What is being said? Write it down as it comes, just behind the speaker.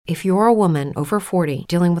If you're a woman over 40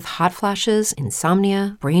 dealing with hot flashes,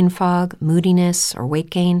 insomnia, brain fog, moodiness, or weight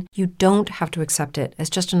gain, you don't have to accept it as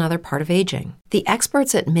just another part of aging. The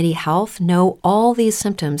experts at MIDI Health know all these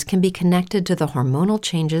symptoms can be connected to the hormonal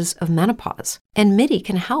changes of menopause. And MIDI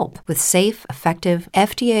can help with safe, effective,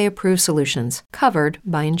 FDA-approved solutions covered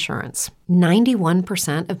by insurance.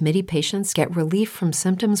 91% of MIDI patients get relief from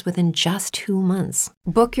symptoms within just 2 months.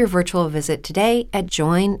 Book your virtual visit today at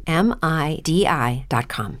joinmidi.com.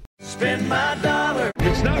 Spend my dollar.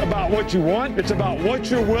 It's not about what you want. It's about what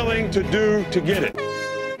you're willing to do to get it.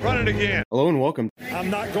 Run it again. Hello and welcome. I'm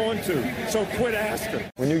not going to, so quit asking.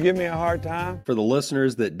 When you give me a hard time. For the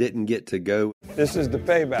listeners that didn't get to go, this is the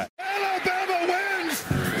payback. Alabama wins!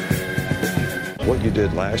 What you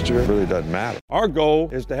did last year really doesn't matter. Our goal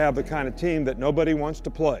is to have the kind of team that nobody wants to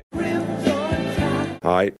play.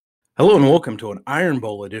 All right. Hello and welcome to an Iron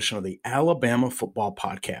Bowl edition of the Alabama Football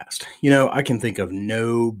Podcast. You know, I can think of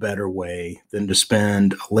no better way than to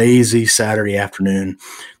spend a lazy Saturday afternoon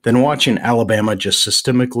than watching Alabama just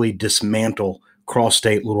systemically dismantle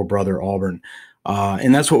cross-state little brother Auburn.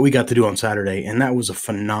 And that's what we got to do on Saturday, and that was a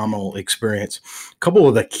phenomenal experience. A couple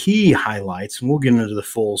of the key highlights, and we'll get into the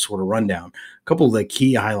full sort of rundown, a couple of the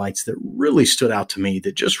key highlights that really stood out to me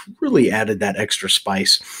that just really added that extra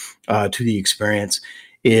spice to the experience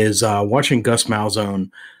is watching Gus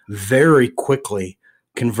Malzahn very quickly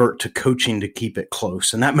convert to coaching to keep it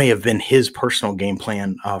close. And that may have been his personal game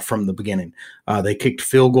plan from the beginning. They kicked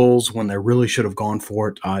field goals when they really should have gone for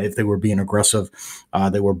it if they were being aggressive.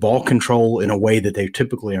 They were ball control in a way that they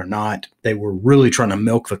typically are not. They were really trying to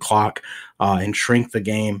milk the clock and shrink the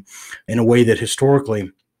game in a way that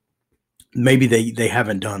historically maybe they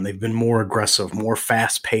haven't done. They've been more aggressive, more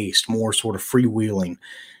fast-paced, more sort of freewheeling.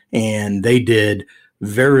 And they did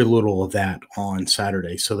very little of that on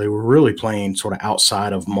Saturday. So they were really playing sort of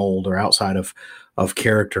outside of mold or outside of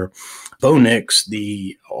character. Bo Nix,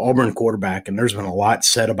 the Auburn quarterback, and there's been a lot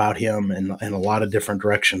said about him in a lot of different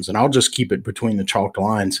directions, and I'll just keep it between the chalked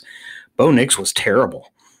lines. Bo Nix was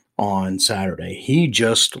terrible on Saturday. He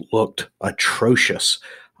just looked atrocious.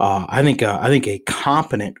 I think a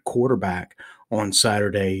competent quarterback on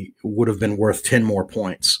Saturday would have been worth 10 more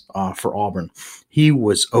points for Auburn. He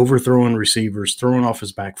was overthrowing receivers, throwing off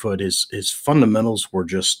his back foot. His fundamentals were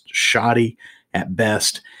just shoddy at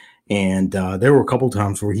best. And there were a couple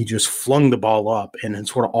times where he just flung the ball up. And in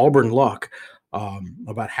sort of Auburn luck,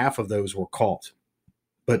 about half of those were caught.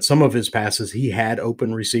 But some of his passes, he had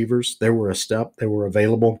open receivers. They were a step. They were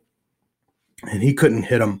available. And he couldn't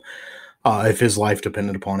hit them if his life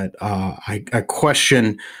depended upon it. I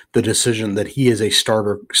question the decision that he is a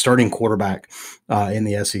starting quarterback in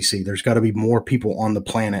the SEC. There's got to be more people on the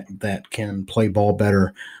planet that can play ball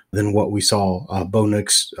better than what we saw Bo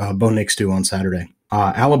Nix do on Saturday.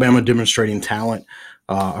 Alabama demonstrating talent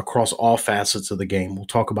across all facets of the game. We'll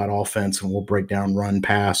talk about offense and we'll break down run,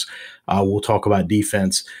 pass. We'll talk about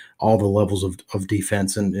defense, all the levels of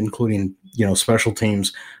defense, and including special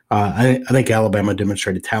teams. I think Alabama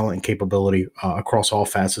demonstrated talent and capability across all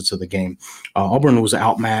facets of the game. Auburn was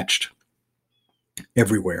outmatched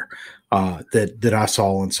everywhere that I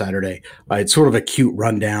saw on Saturday. It's sort of a cute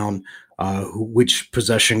rundown. Which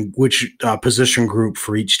position group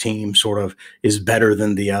for each team sort of is better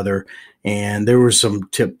than the other. And there were some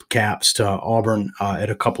tip caps to Auburn at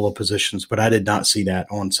a couple of positions, but I did not see that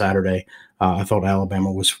on Saturday. I thought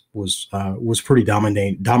Alabama was pretty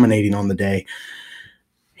dominating on the day.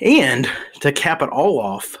 And to cap it all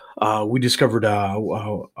off, we discovered a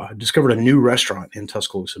new restaurant in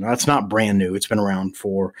Tuscaloosa. Now, it's not brand new. It's been around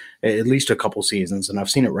for at least a couple seasons, and I've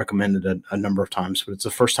seen it recommended a number of times, but it's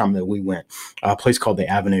the first time that we went. A place called The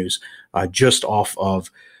Avenues, just off of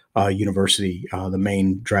University, the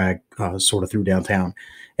main drag sort of through downtown.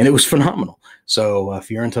 And it was phenomenal. So if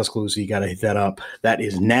you're in Tuscaloosa, you got to hit that up. That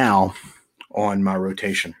is now on my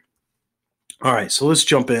rotation. All right, so let's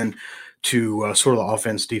jump in to sort of the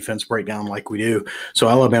offense defense breakdown like we do. So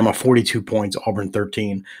Alabama 42 points, Auburn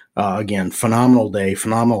 13. Again, phenomenal day,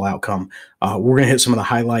 phenomenal outcome. We're going to hit some of the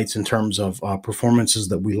highlights in terms of performances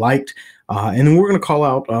that we liked. And then we're going to call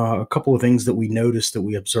out a couple of things that we noticed, that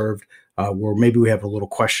we observed, where maybe we have a little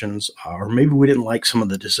questions, or maybe we didn't like some of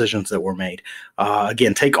the decisions that were made.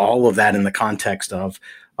 Again, take all of that in the context of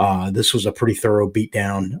this was a pretty thorough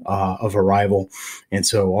beatdown of a rival. And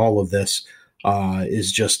so all of this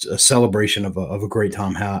is just a celebration of a great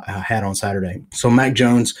time I had on Saturday. So Mac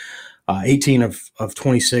Jones, 18 of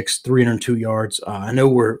 26, 302 yards. I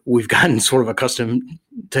know we've gotten sort of accustomed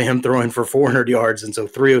to him throwing for 400 yards, and so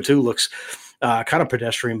 302 looks kind of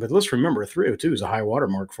pedestrian. But let's remember, 302 is a high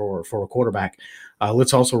watermark for a quarterback.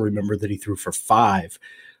 Let's also remember that he threw for 5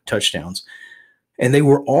 touchdowns. And they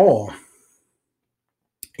were all,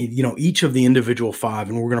 each of the individual 5,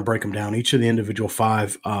 and we're going to break them down. Each of the individual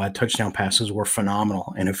 5 touchdown passes were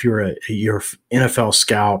phenomenal. And if you're you're NFL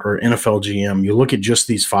scout or NFL GM, you look at just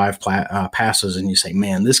these 5 passes and you say,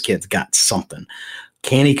 man, this kid's got something.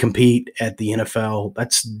 Can he compete at the NFL?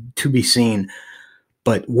 That's to be seen.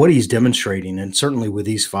 But what he's demonstrating, and certainly with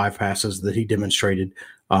these 5 passes that he demonstrated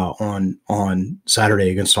on Saturday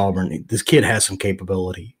against Auburn, this kid has some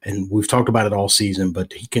capability. And we've talked about it all season,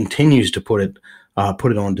 but he continues to put it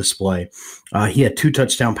on display. He had 2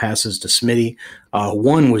 touchdown passes to Smitty.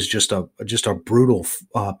 One was just a brutal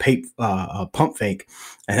pump fake,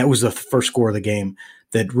 and that was the first score of the game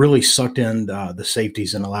that really sucked in the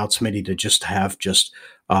safeties and allowed Smitty to just have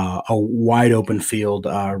a wide open field,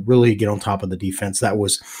 really get on top of the defense. That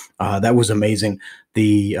was amazing.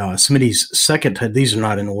 The Smitty's second, these are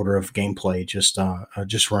not in order of gameplay,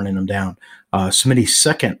 just running them down. Smitty's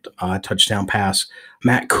second touchdown pass,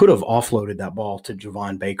 Matt could have offloaded that ball to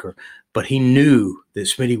Javon Baker, but he knew that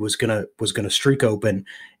Smitty was gonna streak open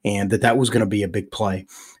and that was gonna be a big play.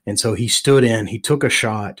 And so he stood in, he took a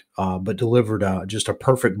shot, but delivered just a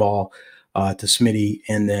perfect ball to Smitty,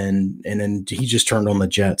 and then he just turned on the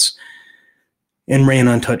jets and ran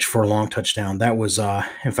untouched for a long touchdown. That was,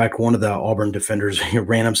 in fact, one of the Auburn defenders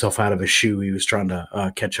ran himself out of his shoe. He was trying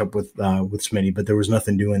to catch up with Smitty, but there was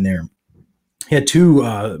nothing doing there. He had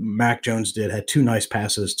 2, Mac Jones had 2 nice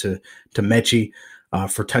passes to Mechie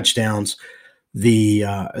for touchdowns.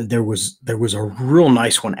 There was a real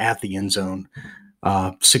nice one at the end zone,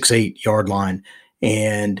 6-8 yard line,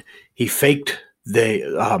 and he faked.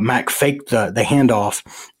 Mac faked the handoff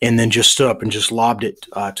and then just stood up and just lobbed it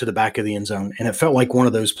to the back of the end zone. And it felt like one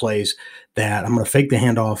of those plays that I'm going to fake the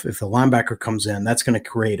handoff. If the linebacker comes in, that's going to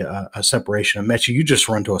create a separation. And Mechie, you just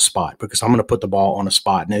run to a spot because I'm going to put the ball on a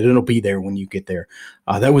spot and it'll be there when you get there.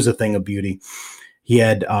 That was a thing of beauty. He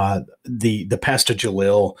had the pass to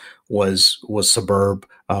Jalil was superb.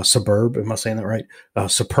 Am I saying that right?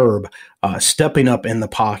 Superb. Stepping up in the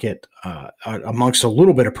pocket amongst a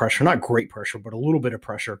little bit of pressure, not great pressure, but a little bit of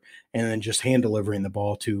pressure, and then just hand delivering the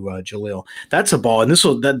ball to Jalil. That's a ball, and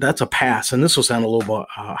that's a pass, and this will sound a little bit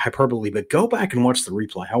hyperbole, but go back and watch the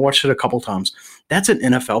replay. I watched it a couple times. That's an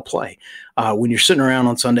NFL play. When you're sitting around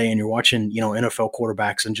on Sunday and you're watching, NFL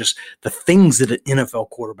quarterbacks and just the things that an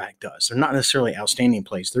NFL quarterback does. They're not necessarily outstanding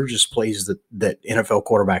plays. They're just plays that NFL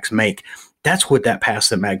quarterbacks make. That's what that pass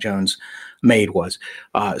that Mac Jones made was.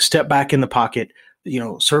 Step back in the pocket,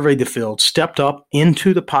 surveyed the field, stepped up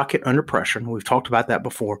into the pocket under pressure, and we've talked about that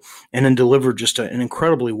before, and then delivered just an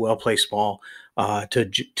incredibly well-placed ball to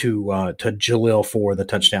Jalil for the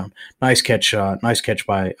touchdown. Nice catch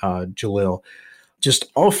by Jalil.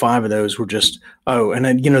 Just all 5 of those were just and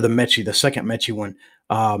then the second Mechie one,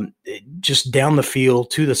 just down the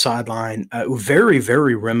field to the sideline, very,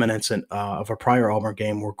 very reminiscent of a prior Auburn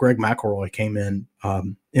game where Greg McElroy came in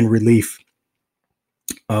relief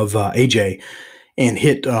of AJ and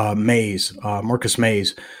hit Marcus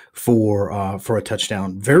Mays for a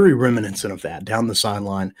touchdown. Very reminiscent of that down the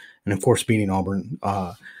sideline, and of course beating Auburn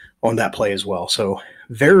on that play as well. So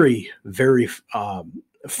very, very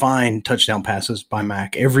fine touchdown passes by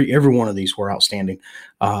Mac. Every one of these were outstanding.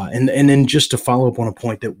 And then just to follow up on a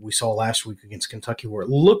point that we saw last week against Kentucky, where it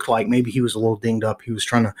looked like maybe he was a little dinged up. He was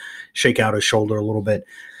trying to shake out his shoulder a little bit.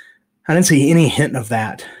 I didn't see any hint of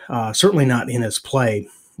that, certainly not in his play.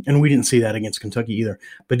 And we didn't see that against Kentucky either,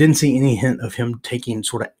 but didn't see any hint of him taking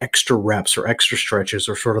sort of extra reps or extra stretches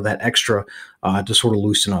or sort of that extra to sort of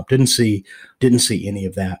loosen up. Didn't see any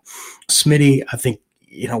of that. Smitty, I think,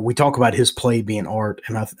 we talk about his play being art,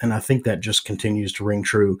 and I think that just continues to ring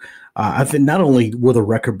true. I think not only will the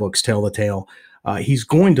record books tell the tale, he's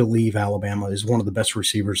going to leave Alabama as one of the best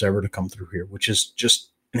receivers ever to come through here, which is just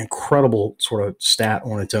an incredible sort of stat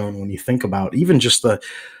on its own when you think about even just the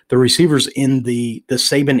receivers in the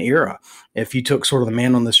Saban era. If you took sort of the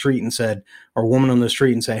man on the street and said, or woman on the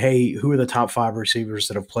street and say, hey, who are the top 5 receivers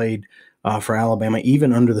that have played for Alabama,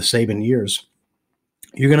 even under the Saban years?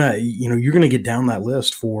 You're gonna get down that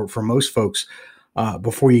list for most folks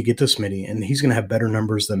before you get to Smitty, and he's gonna have better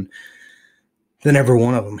numbers than every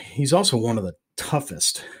one of them. He's also one of the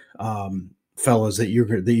toughest fellows that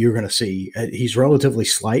you're gonna see. He's relatively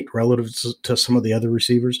slight relative to some of the other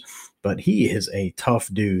receivers, but he is a tough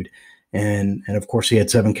dude. And of course, he had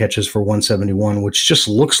 7 catches for 171, which just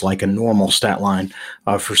looks like a normal stat line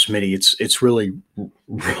for Smitty. It's really,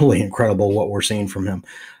 really incredible what we're seeing from him.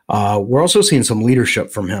 We're also seeing some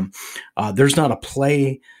leadership from him. There's not a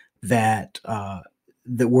play that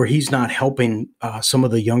that where he's not helping some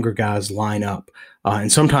of the younger guys line up.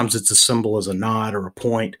 And sometimes it's as simple as a nod or a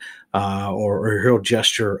point, or he'll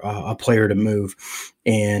gesture a player to move.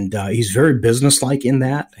 And he's very businesslike in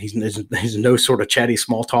that. He's no sort of chatty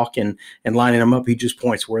small talk and lining them up. He just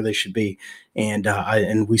points where they should be.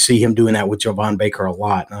 And we see him doing that with Javon Baker a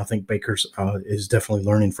lot. And I think Baker's is definitely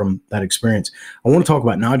learning from that experience. I want to talk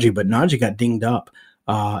about Najee, but Najee got dinged up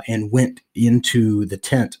and went into the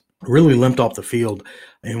tent. Really limped off the field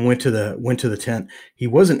and went to the tent. He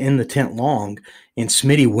wasn't in the tent long, and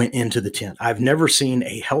Smitty went into the tent. I've never seen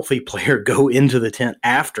a healthy player go into the tent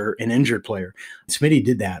after an injured player. Smitty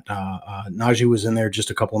did that. Najee was in there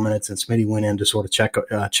just a couple of minutes, and Smitty went in to sort of check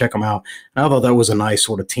him out. And I thought that was a nice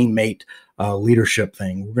sort of teammate leadership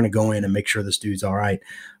thing. We're going to go in and make sure this dude's all right.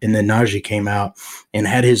 And then Najee came out and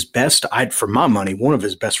had his best, for my money, one of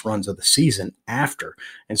his best runs of the season after.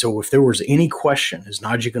 And so if there was any question, is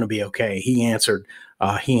Najee going to be okay? He answered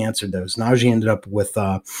those. Najee ended up with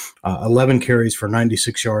 11 carries for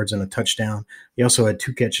 96 yards and a touchdown. He also had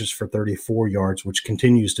 2 catches for 34 yards, which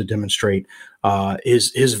continues to demonstrate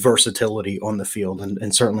his versatility on the field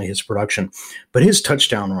and certainly his production. But his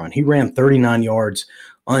touchdown run, he ran 39 yards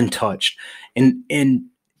untouched. And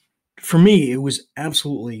for me, it was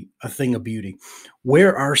absolutely a thing of beauty.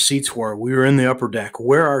 Where our seats were, we were in the upper deck,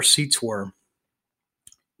 where our seats were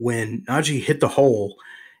when Najee hit the hole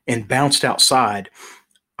and bounced outside,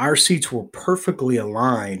 our seats were perfectly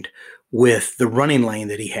aligned with the running lane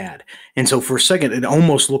that he had. And so for a second, it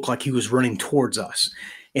almost looked like he was running towards us.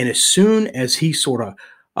 And as soon as he sort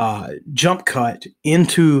of jump cut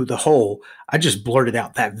into the hole, I just blurted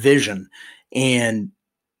out that vision. And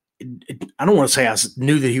I don't want to say I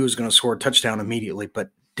knew that he was going to score a touchdown immediately,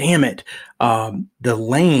 but damn it,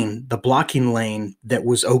 the blocking lane that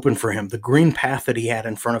was open for him, the green path that he had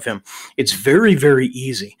in front of him, it's very, very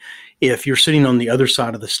easy if you're sitting on the other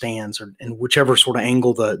side of the stands or in whichever sort of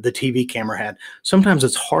angle the TV camera had. Sometimes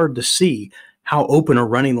it's hard to see how open a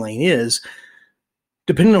running lane is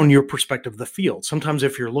depending on your perspective of the field. Sometimes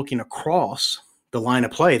if you're looking across the line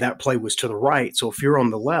of play, that play was to the right. So if you're on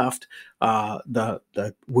the left, the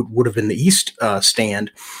would have been the east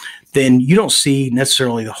stand, then you don't see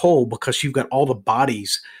necessarily the hole because you've got all the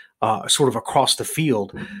bodies sort of across the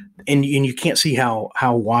field, and you can't see how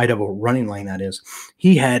wide of a running lane that is.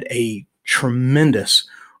 He had a tremendous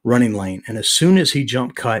running lane, and as soon as he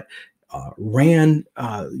jump cut, ran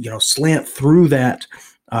slant through that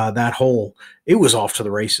hole, it was off to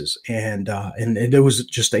the races, and it was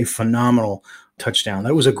just a phenomenal touchdown.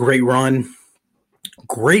 That was a great run,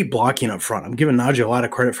 great blocking up front. I'm giving Najee a lot of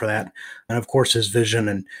credit for that, and of course his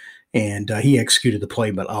vision and he executed the play.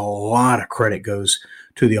 But a lot of credit goes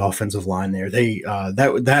to the offensive line there. They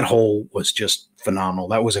that hole was just phenomenal.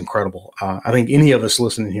 That was incredible. I think any of us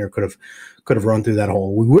listening here could have run through that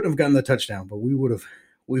hole. We wouldn't have gotten the touchdown, but we would have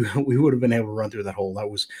been able to run through that hole.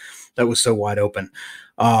 That was so wide open.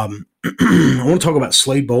 I want to talk about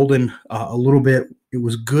Slade Bolden a little bit. It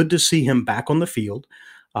was good to see him back on the field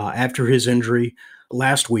after his injury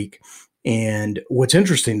last week. And what's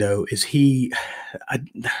interesting, though, is he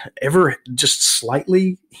ever just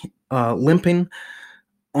slightly limping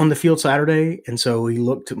on the field Saturday. And so he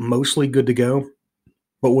looked mostly good to go.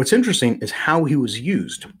 But what's interesting is how he was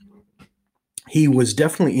used. He was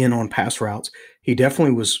definitely in on pass routes. He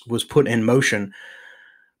definitely was put in motion,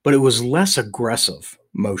 but it was less aggressive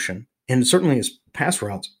motion. And certainly his pass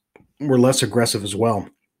routes were less aggressive as well.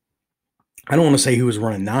 I don't want to say he was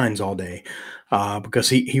running nines all day because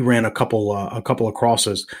he ran a couple of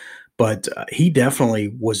crosses, but he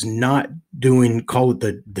definitely was not doing, call it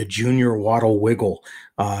the junior Waddle wiggle,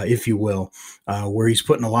 if you will, where he's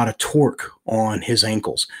putting a lot of torque on his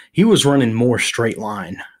ankles. He was running more straight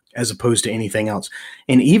line as opposed to anything else.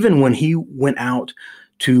 And even when he went out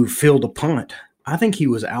to field a punt, I think he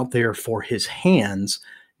was out there for his hands,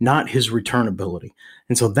 not his return ability.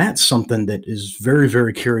 And so that's something that is very,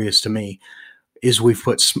 very curious to me, is we've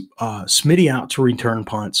put Smitty out to return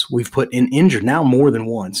punts. We've put an injured, now more than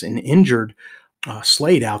once, an injured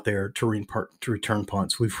Slade out there to return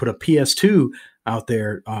punts. We've put a PS2 out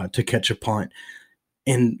there to catch a punt.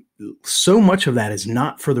 And so much of that is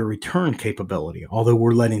not for the return capability, although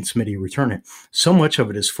we're letting Smitty return it. So much of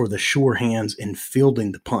it is for the sure hands in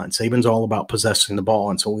fielding the punt. Saban's all about possessing the ball,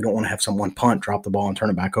 and so we don't want to have someone punt, drop the ball, and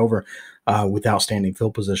turn it back over with outstanding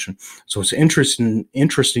field position. So it's interesting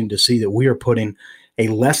to see that we are putting a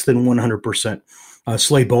less than 100%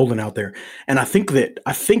 Slade Bolden out there. And I think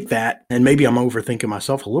that, and maybe I'm overthinking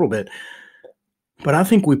myself a little bit, but I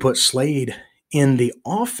think we put Slade in the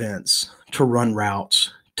offense to run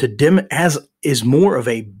routes to as is more of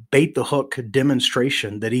a bait the hook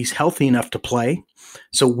demonstration that he's healthy enough to play.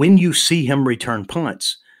 So when you see him return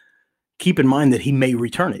punts, keep in mind that he may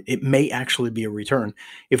return it. It may actually be a return.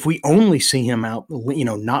 If we only see him out,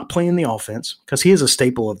 not playing the offense, because he is a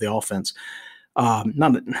staple of the offense,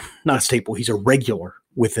 not a staple, he's a regular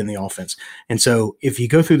within the offense. And so if you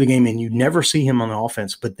go through the game and you never see him on the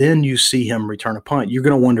offense, but then you see him return a punt, you're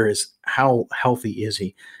going to wonder how healthy is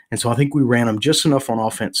he? And so I think we ran him just enough on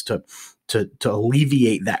offense to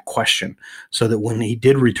alleviate that question, so that when he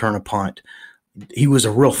did return a punt, he was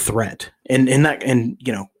a real threat. And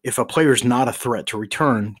if a player's not a threat to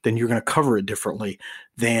return, then you're going to cover it differently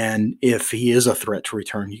than if he is a threat to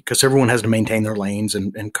return, because everyone has to maintain their lanes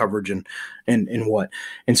and coverage and what.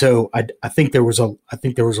 And so I think there was a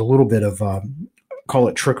little bit of call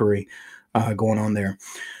it trickery going on there.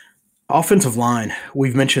 Offensive line,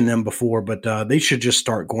 we've mentioned them before, but they should just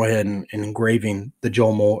start going ahead and engraving the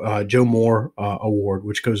Joe Moore Award,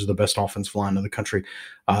 which goes to the best offensive line of the country.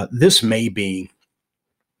 This may be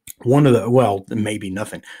maybe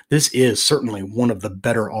nothing. This is certainly one of the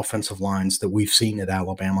better offensive lines that we've seen at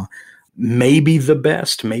Alabama. Maybe the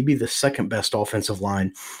best, maybe the second best offensive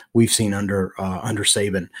line we've seen under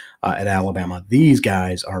Saban at Alabama. These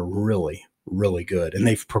guys are really, really good, and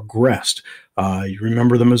they've progressed. You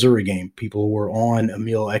remember the Missouri game, people were on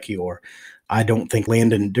Emil Ekiyor. I don't think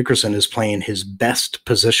Landon Dickerson is playing his best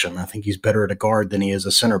position. I think he's better at a guard than he is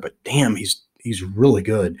a center, but damn, he's really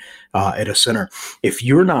good at a center. If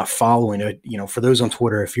you're not following it, for those on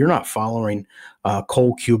Twitter, if you're not following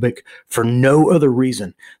Cole Kubik for no other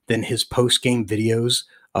reason than his post-game videos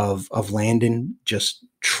of Landon just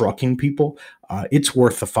trucking people, it's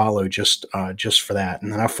worth the follow just for that.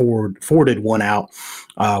 And then I forwarded one out,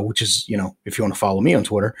 which is, if you want to follow me on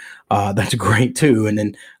Twitter, that's great too. And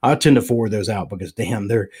then I tend to forward those out because damn,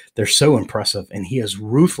 they're so impressive. And he is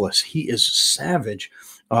ruthless. He is savage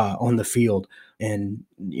on the field and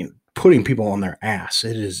putting people on their ass.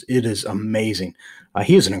 It is amazing.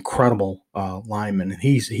 He is an incredible lineman, and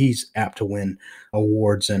he's apt to win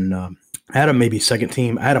awards. And Adam maybe second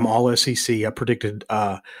team. Adam all SEC. I predicted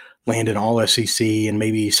Landon all SEC and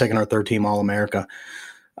maybe second or third team All America.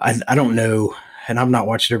 I don't know, and I've not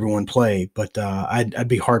watched everyone play, but I'd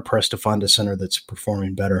be hard pressed to find a center that's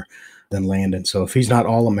performing better than Landon. So if he's not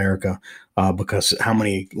All America, because how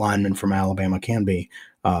many linemen from Alabama can be,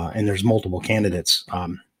 and there's multiple candidates,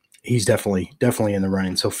 he's definitely in the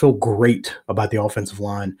running. So feel great about the offensive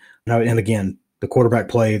line. And again, the quarterback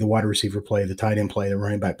play, the wide receiver play, the tight end play, the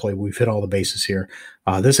running back play, we've hit all the bases here.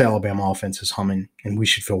 This Alabama offense is humming, and we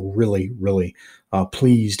should feel really, really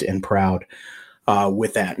pleased and proud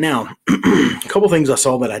with that. Now, a couple things I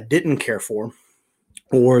saw that I didn't care for,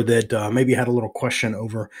 or that maybe had a little question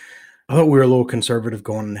over. I thought we were a little conservative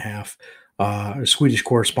going in half. Our Swedish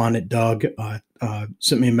correspondent, Doug,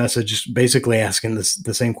 sent me a message basically asking the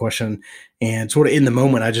same question. And sort of in the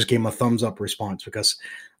moment, I just gave him a thumbs up response because,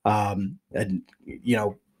 I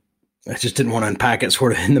just didn't want to unpack it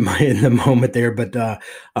sort of in the moment there. But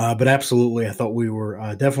absolutely, I thought we were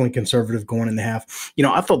definitely conservative going in the half.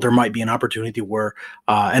 I thought there might be an opportunity where,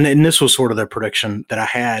 and this was sort of the prediction that I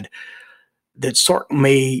had, that Sark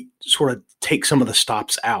may sort of take some of the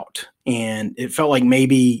stops out. And it felt like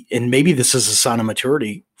maybe this is a sign of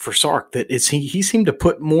maturity for Sark, that he seemed to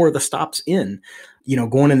put more of the stops in.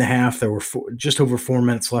 Going in the half, there were just over 4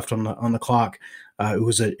 minutes left on the clock. It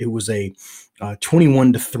was a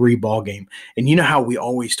 21-3 ball game. And you know how we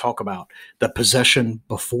always talk about the possession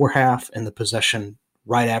before half and the possession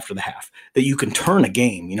right after the half, that you can turn a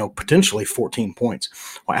game, potentially 14 points.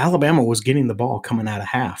 Well, Alabama was getting the ball coming out of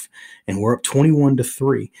half, and we're up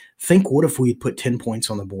 21-3. Think, what if we had put 10 points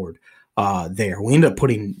on the board there? We ended up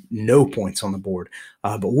putting no points on the board.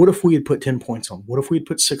 But what if we had put 10 points on? What if we had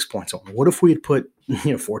put 6 points on? What if we had put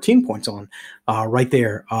 14 points on right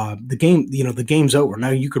there? The game, the game's over. Now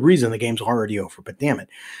you could reason the game's already over, but damn it.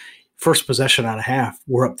 First possession out of half,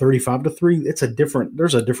 we're up 35-3.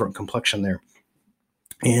 There's a different complexion there.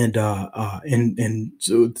 And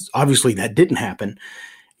so obviously that didn't happen.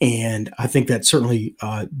 And I think that's certainly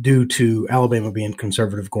due to Alabama being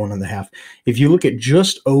conservative going in the half. If you look at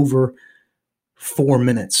just over 4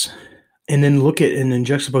 minutes and then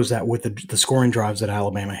juxtapose that with the scoring drives that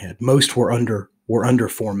Alabama had, most were under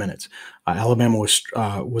 4 minutes. Alabama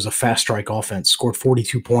was a fast strike offense, scored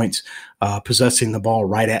 42 points, possessing the ball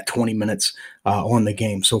right at 20 minutes on the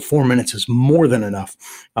game. So 4 minutes is more than enough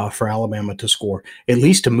for Alabama to score, at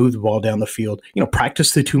least to move the ball down the field.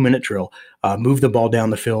 Practice the 2-minute drill, move the ball down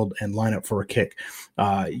the field and line up for a kick.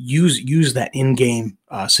 Use that in-game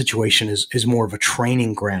situation is more of a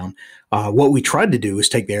training ground. What we tried to do is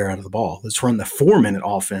take the air out of the ball. Let's run the 4-minute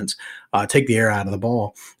offense, take the air out of the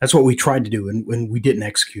ball. That's what we tried to do, and we didn't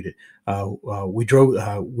execute it. We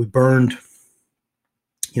burned,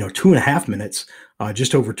 2.5 minutes,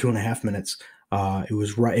 just over 2.5 minutes. It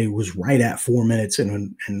was right at 4 minutes,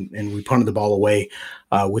 and we punted the ball away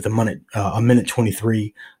with a minute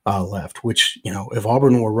 23 left. Which, if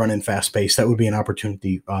Auburn were running fast pace, that would be an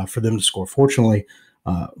opportunity for them to score. Fortunately,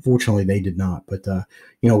 they did not. But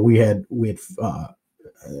we had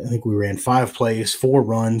I think we ran 5 plays, 4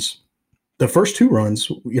 runs. The first 2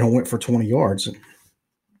 runs, went for 20 yards.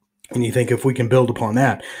 And you think if we can build upon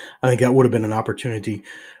that, I think that would have been an opportunity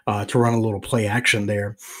to run a little play action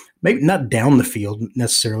there. Maybe not down the field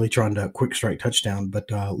necessarily, trying to quick strike touchdown, but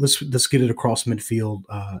let's get it across midfield.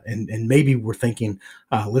 And maybe we're thinking,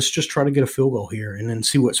 let's just try to get a field goal here and then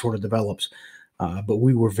see what sort of develops. But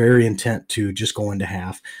we were very intent to just go into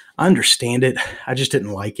half. I understand it. I just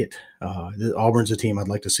didn't like it. Auburn's a team I'd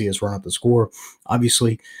like to see us run up the score,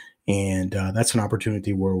 obviously. And that's an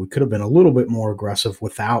opportunity where we could have been a little bit more aggressive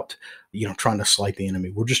without, trying to slight the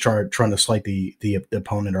enemy. We're just trying to slight the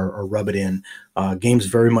opponent or rub it in. Game's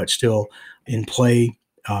very much still in play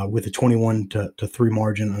with a 21-3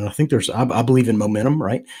 margin. And I think I believe in momentum,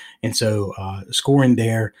 right? And so scoring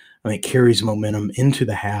there, I think, carries momentum into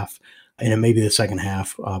the half, and then maybe the second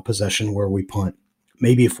half possession where we punt.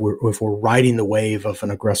 Maybe if we're riding the wave of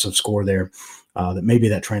an aggressive score there, that maybe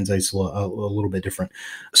that translates a little bit different.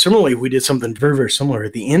 Similarly, we did something very, very similar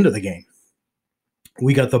at the end of the game.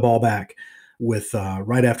 We got the ball back with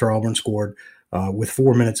right after Auburn scored with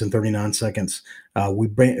 4 minutes and 39 seconds. We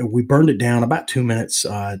burned it down about 2 minutes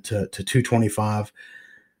to 2:25. I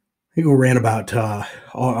think we ran about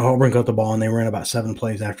Auburn got the ball and they ran about 7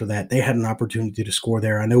 plays after that. They had an opportunity to score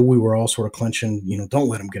there. I know we were all sort of clenching, don't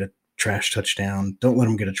let them get a trash touchdown. Don't let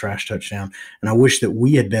them get a trash touchdown. And I wish that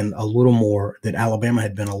we had been that Alabama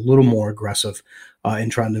had been a little more aggressive in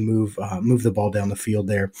trying to move the ball down the field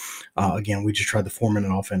there. Again, we just tried the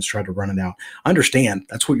 4-minute offense, tried to run it out. I understand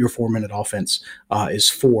that's what your 4-minute offense is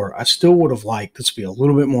for. I still would have liked this to be a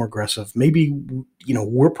little bit more aggressive. Maybe,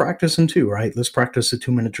 we're practicing too, right? Let's practice a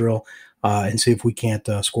 2-minute drill and see if we can't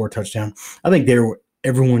score a touchdown. I think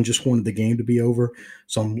everyone just wanted the game to be over.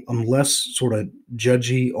 So I'm less sort of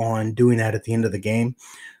judgy on doing that at the end of the game.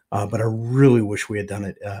 But I really wish we had done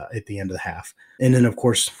it at the end of the half. And then, of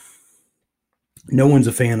course, no one's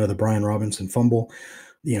a fan of the Brian Robinson fumble.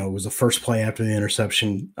 It was the first play after the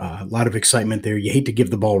interception. A lot of excitement there. You hate to give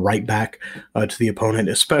the ball right back to the opponent,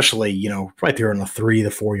 especially, right there on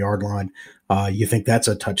the 4 yard line. You think that's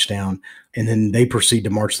a touchdown. And then they proceed to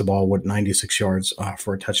march the ball with 96 yards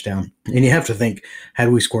for a touchdown. And you have to think, had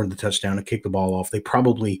we scored the touchdown and kicked the ball off, they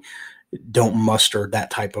probably don't muster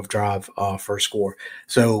that type of drive for a score.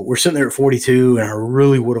 So we're sitting there at 42, and I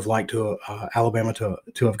really would have liked to Alabama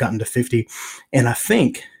to have gotten to 50. And I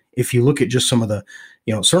think if you look at just some of the,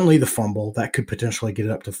 certainly the fumble, that could potentially get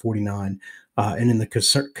it up to 49. And in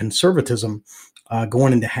the conservatism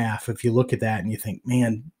going into half, if you look at that and you think,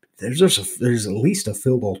 man, there's at least a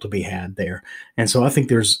field goal to be had there. And so I think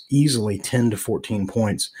there's easily 10 to 14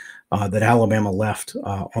 points that Alabama left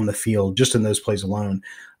on the field just in those plays alone.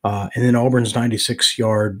 And then Auburn's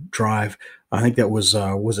 96-yard drive, I think that was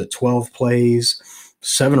it 12 plays,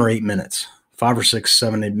 7 or 8 minutes, 5 or 6,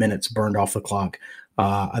 7, 8 minutes burned off the clock.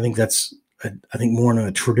 I think that's more in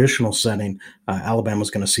a traditional setting,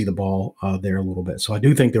 Alabama's going to see the ball there a little bit. So I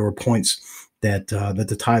do think there were points that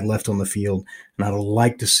the Tide left on the field, and I'd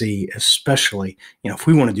like to see, especially, if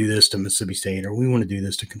we want to do this to Mississippi State, or we want to do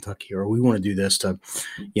this to Kentucky, or we want to do this to,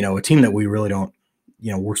 a team that we really don't,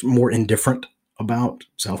 we're more indifferent about,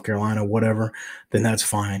 South Carolina, whatever, then that's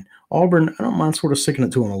fine. Auburn, I don't mind sort of sticking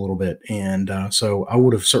it to them a little bit, and so I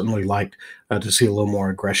would have certainly liked to see a little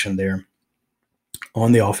more aggression there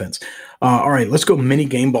on the offense. All right, let's go mini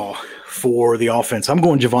game ball for the offense. I'm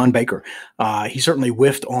going Javon Baker. He certainly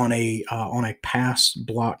whiffed on a pass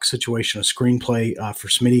block situation, a screenplay for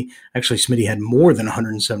Smitty. Actually, Smitty had more than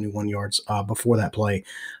 171 yards before that play,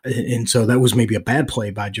 and so that was maybe a bad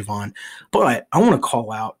play by Javon. But I want to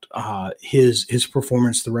call out his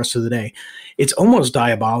performance the rest of the day. It's almost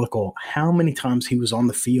diabolical how many times he was on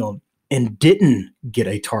the field and didn't get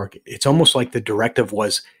a target. It's almost like the directive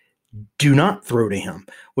was, do not throw to him,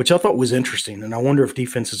 which I thought was interesting. And I wonder if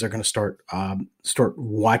defenses are going to start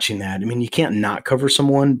watching that. I mean, you can't not cover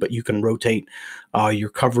someone, but you can rotate your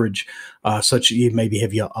coverage such that you maybe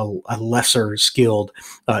have a lesser skilled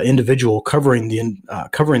individual covering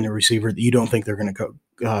the receiver that you don't think they're going to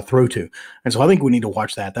go throw to. And so I think we need to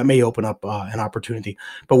watch that. That may open up an opportunity.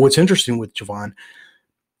 But what's interesting with Javon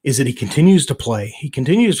is that he continues to play. He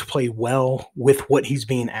continues to play well with what he's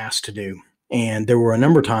being asked to do. And there were a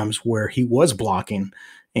number of times where he was blocking,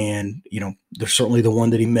 and, there's certainly the one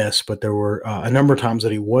that he missed, but there were a number of times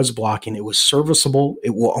that he was blocking. It was serviceable. It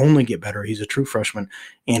will only get better. He's a true freshman,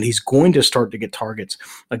 and he's going to start to get targets.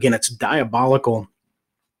 Again, it's diabolical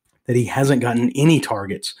that he hasn't gotten any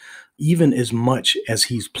targets, even as much as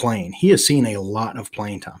he's playing. He has seen a lot of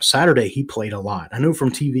playing time. Saturday, he played a lot. I know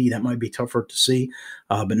from TV that might be tougher to see,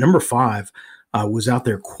 but number 5 was out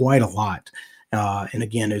there quite a lot. And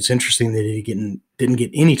again, it's interesting that he didn't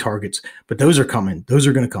get any targets, but those are coming. Those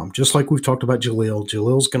are going to come. Just like we've talked about Jaleel.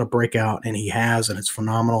 Jaleel's going to break out, and he has, and it's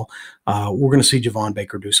phenomenal. We're going to see Javon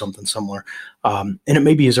Baker do something similar. And it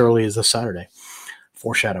may be as early as this Saturday.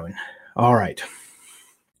 Foreshadowing. All right.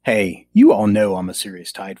 Hey, you all know I'm a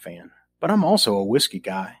serious Tide fan, but I'm also a whiskey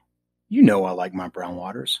guy. You know I like my brown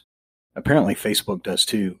waters. Apparently Facebook does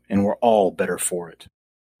too, and we're all better for it.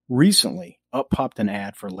 Recently, up popped an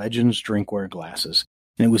ad for Legends drinkware glasses,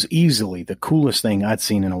 and it was easily the coolest thing I'd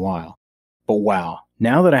seen in a while. But wow,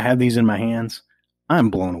 now that I have these in my hands, I'm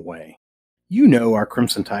blown away. You know our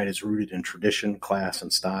Crimson Tide is rooted in tradition, class,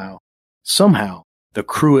 and style. Somehow, the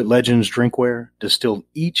crew at Legends Drinkware distilled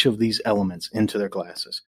each of these elements into their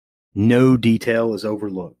glasses. No detail is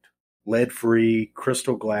overlooked. Lead-free,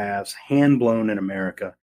 crystal glass, hand-blown in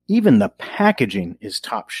America. Even the packaging is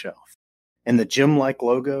top shelf. And the gym-like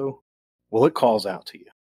logo, well, it calls out to you.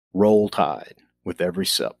 Roll Tide with every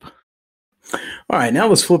sip. All right, now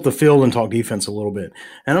let's flip the field and talk defense a little bit.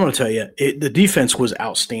 And I'm going to tell you, the defense was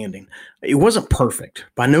outstanding. It wasn't perfect.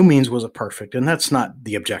 By no means was it perfect, and that's not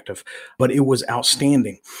the objective. But it was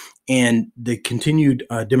outstanding. And the continued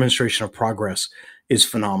demonstration of progress is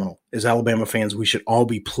phenomenal. As Alabama fans, we should all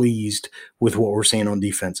be pleased with what we're seeing on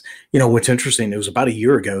defense. What's interesting, it was about a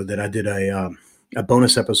year ago that I did a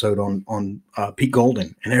bonus episode on Pete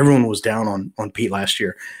Golden, and everyone was down on Pete last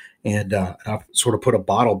year. And I sort of put a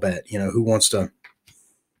bottle bet, who wants to,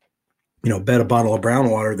 bet a bottle of brown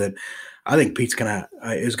water that I think Pete's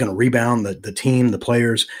is gonna rebound the team, the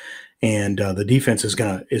players, and the defense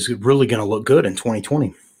is really gonna look good in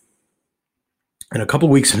 2020. And a couple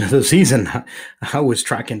of weeks into the season, I was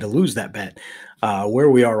tracking to lose that bet. Where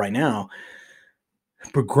we are right now,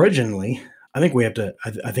 begrudgingly, I think we have to.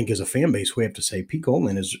 I think as a fan base, we have to say Pete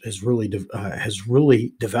Goldman has really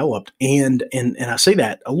developed, and I say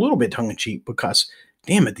that a little bit tongue in cheek because,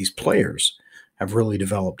 damn it, these players have really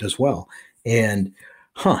developed as well. And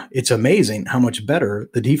it's amazing how much better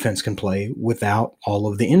the defense can play without all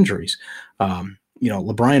of the injuries.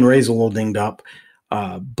 LeBron Ray's a little dinged up,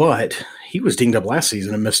 but he was dinged up last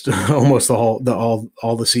season and missed almost all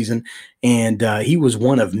the season, and he was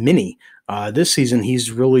one of many. This season, he's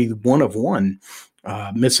really one of one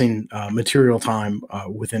missing material time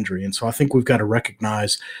with injury. And so I think we've got to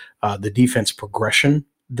recognize the defense progression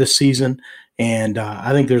this season. And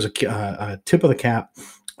I think there's a tip of the cap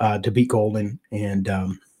to Pete Golden. And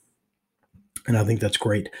I think that's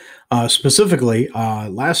great. Specifically,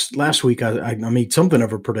 last week, I made something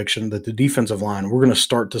of a prediction that the defensive line, we're going to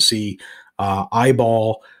start to see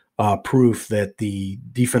eyeball proof that the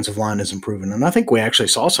defensive line is improving. And I think we actually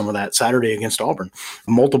saw some of that Saturday against Auburn.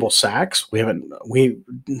 Multiple sacks.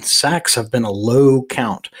 Sacks have been a low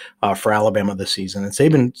count for Alabama this season. And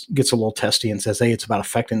Saban gets a little testy and says, hey, it's about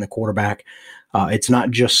affecting the quarterback. It's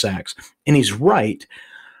not just sacks. And he's right,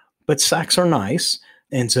 but sacks are nice.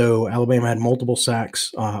 And so Alabama had multiple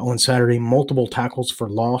sacks on Saturday, multiple tackles for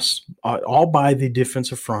loss, all by the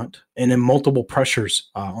defensive front, and then multiple pressures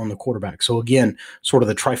on the quarterback. So again, sort of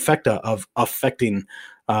the trifecta of affecting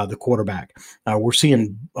the quarterback. We're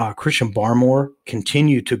seeing Christian Barmore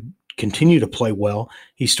continue to play well.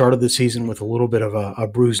 He started the season with a little bit of a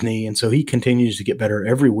bruised knee, and so he continues to get better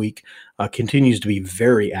every week, continues to be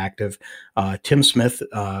very active. Tim Smith,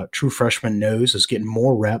 true freshman nose, is getting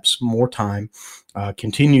more reps, more time,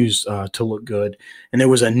 continues to look good. And there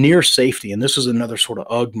was a near safety, and this is another sort of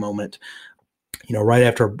UGG moment. Right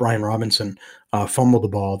after Brian Robinson fumbled the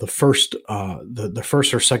ball, the first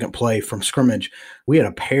or second play from scrimmage, we had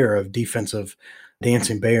a pair of defensive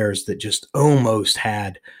dancing bears that just almost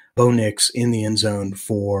had Bo Nix in the end zone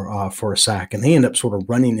for a sack, and they end up sort of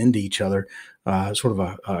running into each other, sort of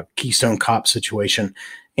a Keystone Cop situation,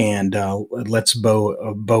 and lets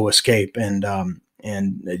Bo escape. And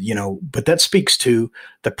And, but that speaks to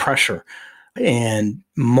the pressure and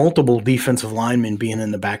multiple defensive linemen being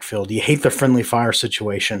in the backfield. You hate the friendly fire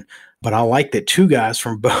situation, but I like that two guys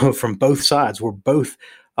from both sides were both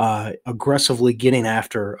aggressively getting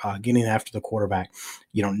after the quarterback.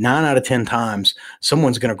 9 out of 10 times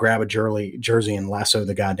someone's going to grab a jersey and lasso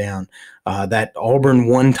the guy down. That Auburn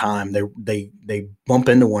one time they bump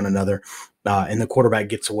into one another and the quarterback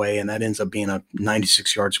gets away, and that ends up being a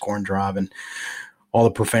 96-yard scoring drive. And all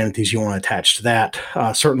the profanities you want to attach to that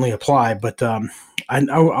certainly apply, but I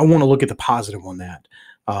want to look at the positive on that.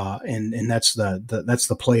 And that's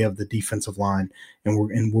the play of the defensive line,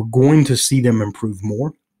 and we're going to see them improve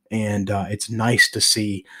more. And it's nice to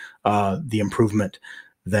see the improvement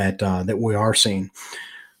that we are seeing.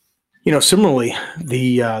 Similarly,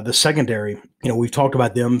 the secondary. We've talked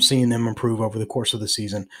about seeing them improve over the course of the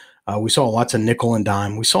season. We saw lots of nickel and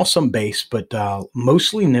dime. We saw some base, but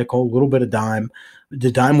mostly nickel, a little bit of dime. The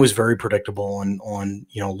dime was very predictable on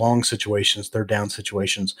long situations, third down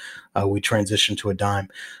situations. We transitioned to a dime.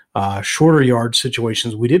 Shorter yard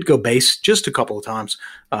situations, we did go base just a couple of times,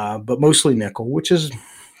 but mostly nickel, which is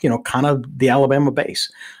kind of the Alabama base.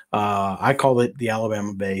 I call it the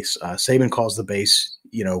Alabama base. Saban calls the base,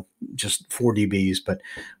 just 4 DBs, but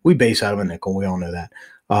we base out of a nickel. We all know that.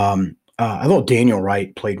 I thought Daniel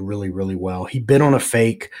Wright played really, really well. He bit on a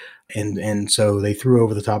fake, and so they threw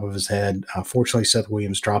over the top of his head. Fortunately, Seth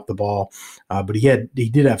Williams dropped the ball, but he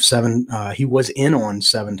did have 7. He was in on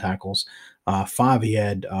 7 tackles. 5 he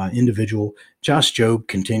had individual. Josh Jobe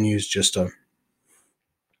continues just to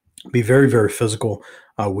be very, very physical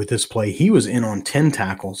with this play. He was in on 10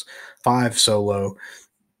 tackles, 5 solo.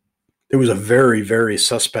 There was a very, very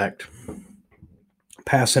suspect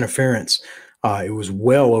pass interference. It was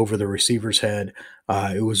well over the receiver's head.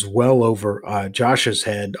 It was well over Josh's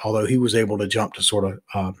head, although he was able to jump to sort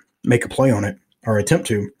of make a play on it, or attempt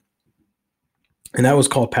to. And that was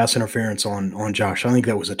called pass interference on Josh. I think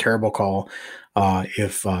that was a terrible call.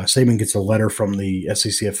 If Saban gets a letter from the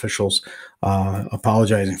SEC officials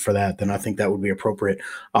apologizing for that, then I think that would be appropriate.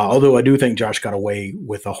 Although I do think Josh got away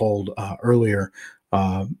with a hold earlier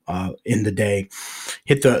in the day.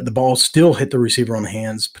 Hit the ball, still hit the receiver on the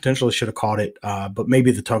hands. Potentially should have caught it, but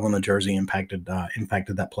maybe the tug on the jersey impacted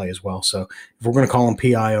that play as well. So if we're going to call him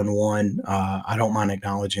PI on one, I don't mind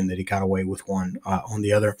acknowledging that he got away with one on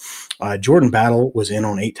the other. Jordan Battle was in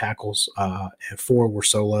on 8 tackles, and 4 were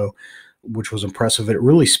solo, which was impressive. It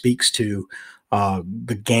really speaks to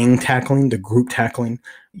the gang tackling, the group tackling.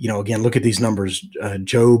 Again, look at these numbers.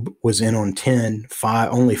 Jobe was in on 10,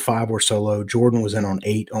 only 5 were solo. Jordan was in on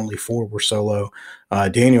 8, only 4 were solo.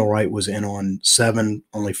 Daniel Wright was in on 7,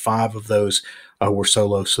 only 5 of those were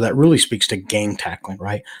solo. So that really speaks to gang tackling,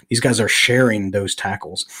 right? These guys are sharing those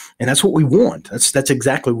tackles, and that's what we want. That's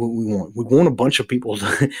exactly what we want. We want a bunch of people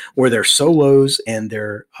where their solos and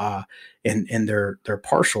their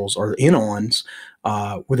partials or in-ons,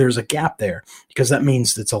 where there's a gap there, because that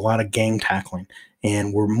means it's a lot of gang tackling.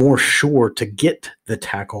 And we're more sure to get the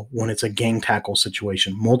tackle when it's a gang tackle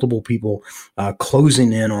situation. Multiple people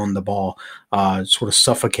closing in on the ball, sort of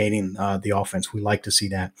suffocating the offense. We like to see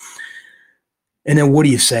that. And then what do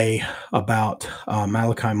you say about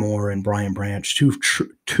Malachi Moore and Brian Branch,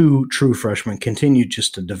 two true freshmen, continue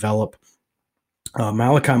just to develop.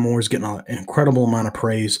 Malachi Moore is getting an incredible amount of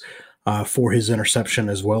praise for his interception,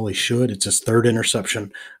 as well he should. It's his 3rd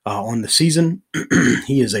interception on the season.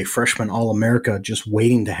 He is a freshman All-America just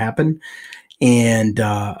waiting to happen. And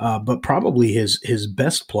but probably his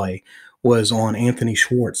best play was on Anthony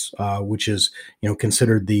Schwartz, which is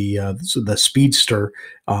considered the speedster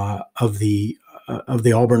of the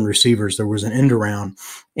Auburn receivers. There was an end around,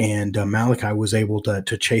 and Malachi was able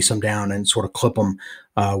to chase him down and sort of clip him,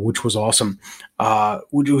 which was awesome.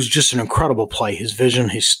 It was just an incredible play. His vision,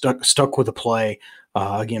 he stuck with the play.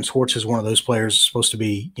 Again, Schwartz is one of those players supposed to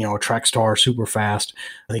be, a track star, super fast.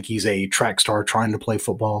 I think he's a track star trying to play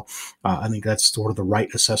football. I think that's sort of the right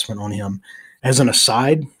assessment on him. As an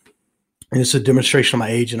aside, and it's a demonstration of my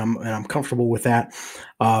age, and I'm comfortable with that.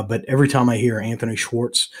 But every time I hear Anthony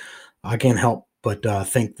Schwartz, I can't help but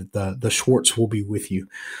think that the Schwartz will be with you.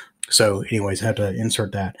 So anyways, I had to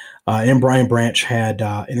insert that. And Brian Branch had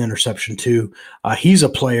an interception too. He's a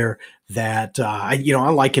player that, I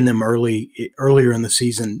liken them earlier in the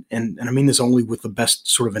season. And I mean this only with the best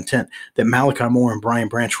sort of intent, that Malachi Moore and Brian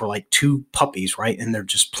Branch were like 2 puppies, right? And they're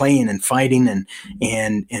just playing and fighting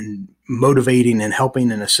and motivating and helping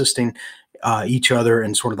and assisting. each other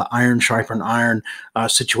and sort of the iron sharpen iron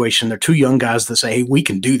situation. They're two young guys that say, hey, we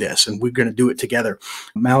can do this and we're going to do it together.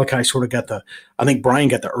 Malachi sort of I think Brian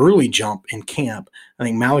got the early jump in camp. I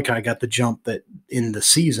think Malachi got the jump that in the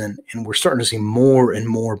season, and we're starting to see more and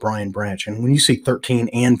more Brian Branch. And when you see 13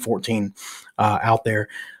 and 14 out there,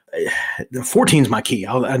 14 is my key.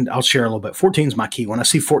 I'll share a little bit. 14 is my key. When I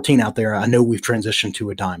see 14 out there, I know we've transitioned to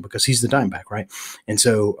a dime because he's the dime back, right? And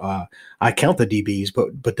so I count the DBs,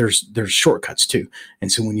 but there's shortcuts too.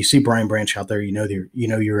 And so when you see Brian Branch out there, you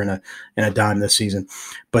know you're in a dime this season.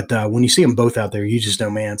 But when you see them both out there, you just know,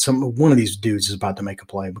 man, one of these dudes is about to make a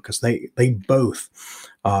play because they both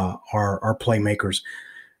are playmakers.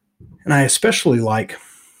 And I especially like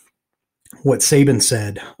what Saban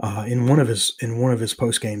said in one of his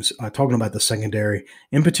post games, talking about the secondary,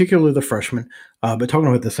 in particular the freshmen, but talking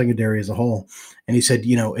about the secondary as a whole. And he said,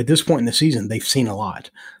 at this point in the season, they've seen a lot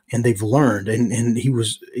and they've learned. And he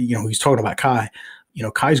was, he's talking about Kai.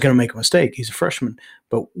 Kai's going to make a mistake. He's a freshman,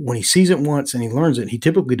 but when he sees it once and he learns it, he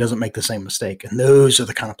typically doesn't make the same mistake. And those are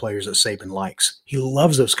the kind of players that Saban likes. He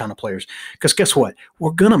loves those kind of players because guess what?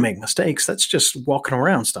 We're going to make mistakes. That's just walking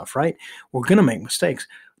around stuff, right? We're going to make mistakes.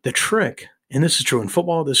 The trick, and this is true in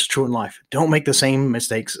football, this is true in life, don't make the same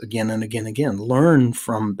mistakes again and again and again. Learn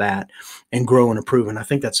from that and grow and improve. And I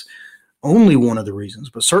think that's only one of the reasons,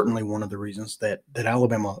 but certainly one of the reasons that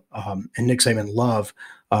Alabama and Nick Saban love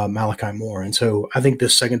Malachi Moore. And so I think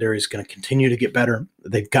this secondary is going to continue to get better.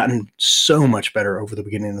 They've gotten so much better over the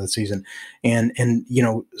beginning of the season. And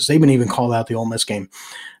Saban even called out the Ole Miss game.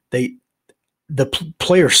 The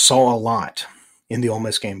players saw a lot in the Ole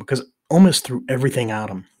Miss game because Ole Miss threw everything at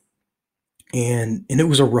them. And it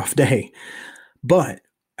was a rough day, but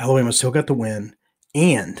Alabama still got the win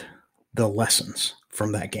and the lessons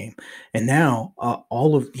from that game. And now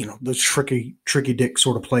all of those tricky dick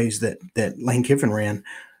sort of plays that Lane Kiffin ran,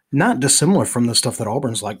 not dissimilar from the stuff that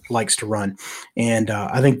Auburn's likes to run. And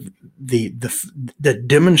I think the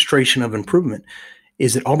demonstration of improvement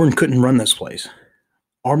is that Auburn couldn't run those plays.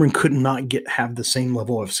 Auburn could not have the same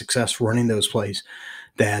level of success running those plays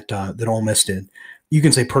that Ole Miss did. You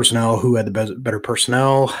can say personnel, who had the better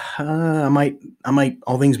personnel. I might,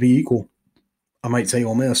 all things be equal, I might say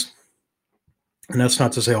Ole Miss. And that's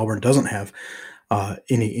not to say Auburn doesn't have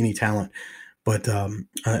any talent, but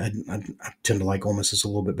I tend to like Ole Miss is a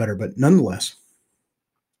little bit better. But nonetheless,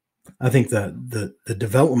 I think the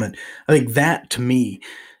development, I think that to me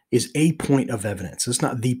is a point of evidence. It's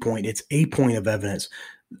not the point; it's a point of evidence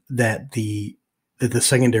that the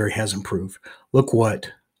secondary has improved. Look what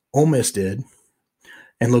Ole Miss did.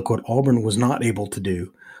 And look what Auburn was not able to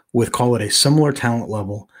do with, call it a similar talent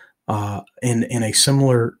level and a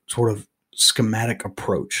similar sort of schematic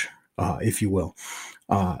approach, if you will.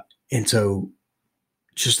 And so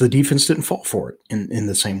just the defense didn't fall for it in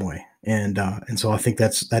the same way. And so I think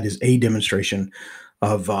that is a demonstration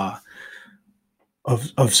of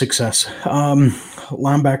success.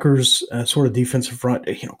 Linebackers, sort of defensive front,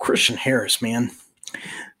 Christian Harris, man.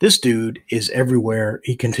 This dude is everywhere.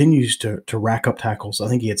 He continues to rack up tackles. I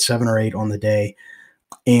think he had 7 or 8 on the day.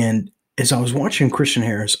 And as I was watching Christian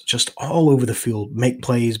Harris just all over the field, make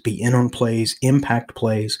plays, be in on plays, impact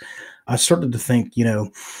plays, I started to think,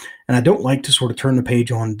 and I don't like to sort of turn the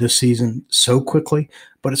page on this season so quickly,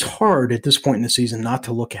 but it's hard at this point in the season not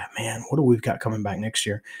to look at, man, what do we've got coming back next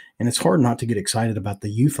year? And it's hard not to get excited about the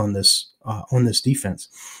youth on this defense.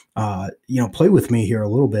 Play with me here a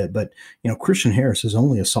little bit, but, Christian Harris is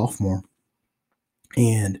only a sophomore.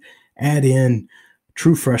 And add in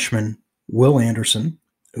true freshman Will Anderson,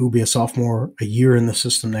 who will be a sophomore, a year in the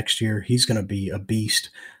system next year. He's going to be a beast.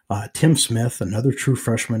 Tim Smith, another true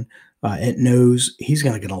freshman at nose. He's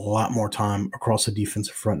going to get a lot more time across the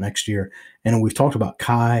defensive front next year. And we've talked about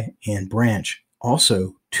Kai and Branch,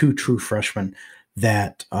 also 2 true freshmen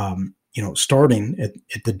that, starting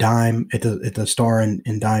at the dime, at the star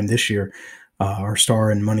and dime this year, or star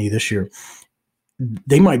and money this year,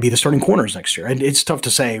 they might be the starting corners next year. And it's tough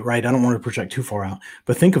to say, right? I don't want to project too far out,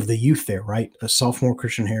 but think of the youth there, right? A sophomore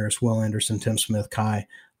Christian Harris, Will Anderson, Tim Smith, Kai,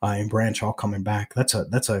 and Branch all coming back. That's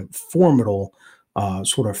a formidable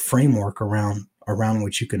sort of framework around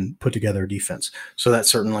which you can put together a defense. So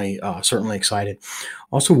that's certainly excited.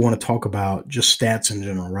 Also want to talk about just stats in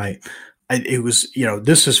general, right? It was,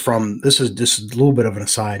 this is just a little bit of an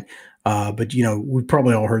aside, but we've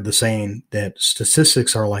probably all heard the saying that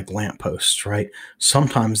statistics are like lampposts, right?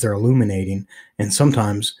 Sometimes they're illuminating and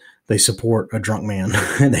sometimes they support a drunk man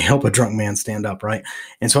and they help a drunk man stand up, right?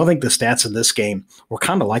 And so I think the stats of this game were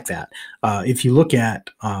kind of like that. If you look at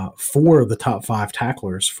 4 of the top 5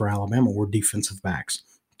 tacklers for Alabama were defensive backs.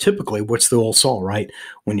 typically, what's the old saw, right?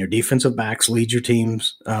 When your defensive backs lead your team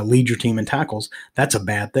in tackles, that's a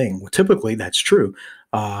bad thing. Well, typically, that's true.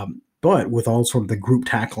 But with all sort of the group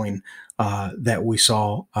tackling that we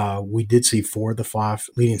saw, we did see 4 of the 5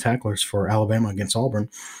 leading tacklers for Alabama against Auburn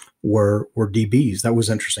were DBs. That was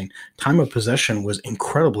interesting. Time of possession was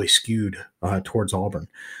incredibly skewed towards Auburn.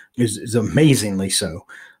 Is amazingly so.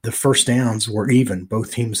 The first downs were even.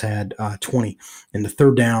 Both teams had 20. In the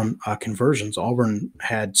third down conversions, Auburn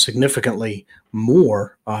had significantly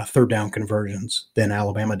more third down conversions than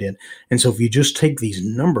Alabama did. And so if you just take these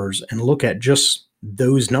numbers and look at just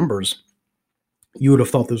those numbers, you would have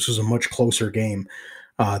thought this was a much closer game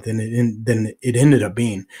than it ended up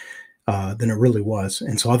being, than it really was.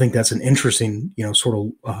 And so I think that's an interesting,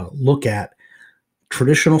 sort of look at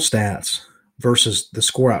traditional stats versus the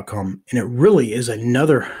score outcome. And it really is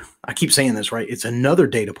another, I keep saying this, right? It's another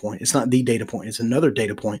data point. It's not the data point. It's another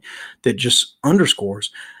data point that just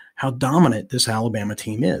underscores how dominant this Alabama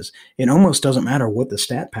team is. It almost doesn't matter what the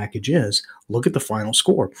stat package is. Look at the final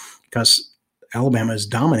score, because Alabama is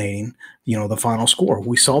dominating, the final score.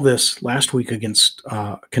 We saw this last week against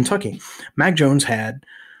Kentucky. Mac Jones had,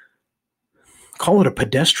 call it a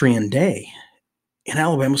pedestrian day, and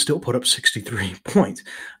Alabama still put up 63 points.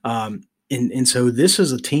 And so this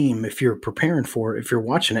is a team, if you're preparing for it, if you're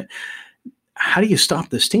watching it, how do you stop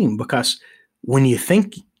this team? Because when you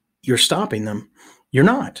think you're stopping them, you're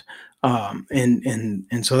not.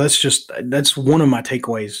 And so that's one of my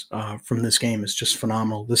takeaways from this game. Is just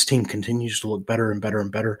phenomenal. This team continues to look better and better and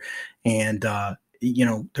better. And,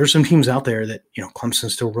 there's some teams out there that,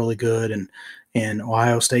 Clemson's still really good, and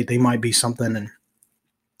Ohio State, they might be something.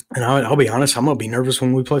 And I'll be honest, I'm going to be nervous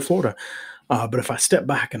when we play Florida. But if I step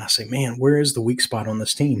back and I say, man, where is the weak spot on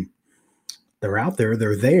this team? They're out there,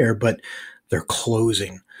 they're there, but they're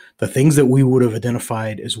closing. The things that we would have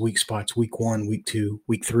identified as weak spots, week 1, week 2,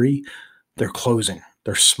 week 3, they're closing.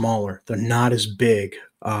 They're smaller. They're not as big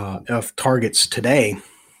of targets today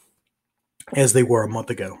as they were a month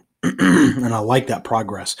ago. And I like that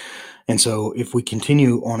progress. And so if we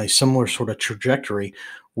continue on a similar sort of trajectory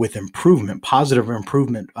with improvement, positive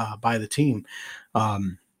improvement by the team,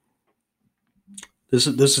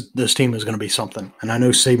 this team is going to be something. And I know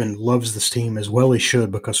Saban loves this team as well. He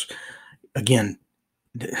should, because, again,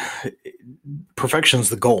 perfection's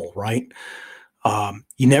the goal, right?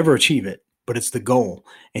 You never achieve it, but it's the goal.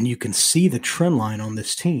 And you can see the trend line on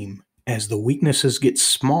this team as the weaknesses get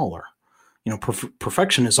smaller.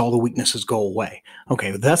 Perfection is all the weaknesses go away.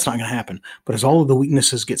 Okay, but that's not going to happen. But as all of the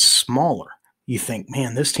weaknesses get smaller, you think,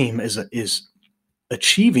 man, this team is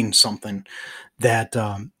achieving something that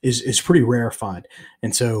is pretty rarefied.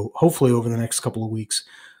 And so hopefully over the next couple of weeks,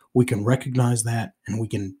 we can recognize that and we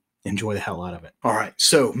can enjoy the hell out of it. All right,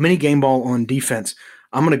 so mini game ball on defense.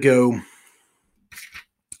 I'm going to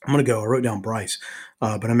go. I wrote down Bryce,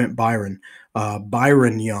 but I meant Byron.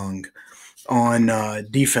 Byron Young on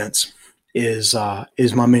defense is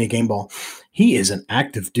my mini game ball. He is an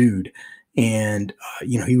active dude, and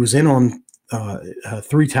he was in on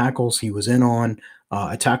 3 tackles. He was in on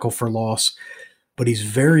a tackle for loss, but he's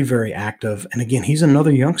very, very active. And again, he's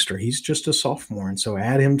another youngster. He's just a sophomore, and so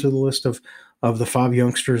add him to the list of the 5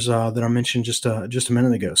 youngsters that I mentioned just a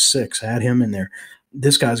minute ago. 6, add him in there.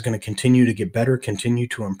 This guy's going to continue to get better, continue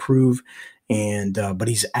to improve, and but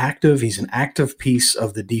he's active. He's an active piece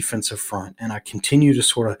of the defensive front, and I continue to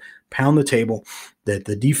sort of pound the table that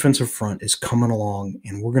the defensive front is coming along,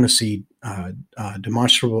 and we're going to see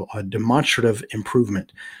demonstrative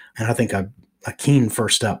improvement. And I think a keen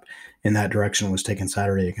first step in that direction was taken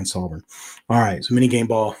Saturday against Auburn. All right, so mini game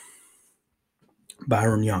ball,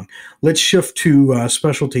 Byron Young. Let's shift to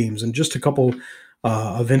special teams and just a couple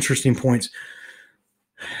of interesting points.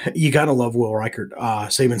 You got to love Will Reichert.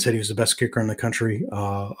 Saban said he was the best kicker in the country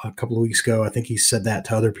a couple of weeks ago. I think he said that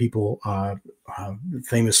to other people.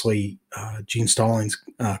 Famously, Gene Stallings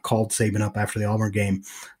called Saban up after the Auburn game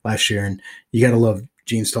last year. And you got to love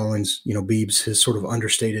Gene Stallings, Beebs, his sort of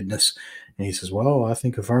understatedness. And he says, well, I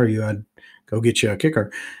think if I were you, I'd go get you a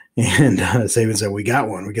kicker. And Saban said, we got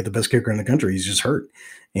one. We get the best kicker in the country. He's just hurt.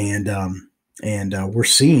 And we're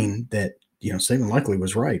seeing that, Saban likely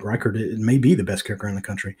was right. Reichert may be the best kicker in the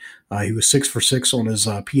country. He was 6 for 6 on his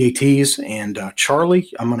PATs. And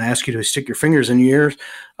Charlie, I'm going to ask you to stick your fingers in your ears.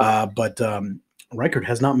 But Reichert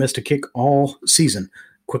has not missed a kick all season.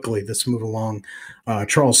 Quickly, let's move along.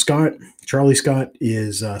 Charlie Scott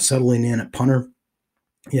is settling in at punter.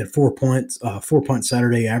 He had 4 points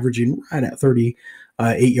Saturday, averaging right at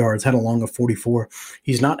 38 yards, had a long of 44.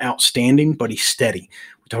 He's not outstanding, but he's steady.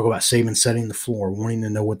 We talk about Saban setting the floor, wanting to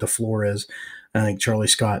know what the floor is. I think Charlie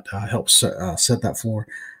Scott helps set that floor.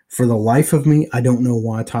 For the life of me, I don't know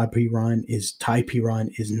why Ty P. Ryan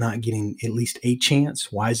is not getting at least a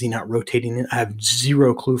chance. Why is he not rotating it? I have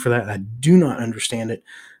zero clue for that. I do not understand it.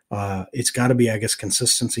 It's got to be, I guess,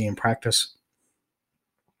 consistency in practice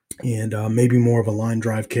and maybe more of a line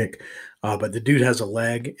drive kick. But the dude has a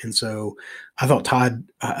leg, and so I thought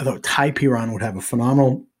Ty P. Ryan would have a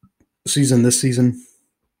phenomenal season this season.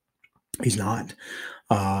 He's not.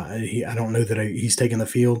 I don't know that he's taken the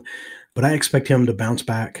field, but I expect him to bounce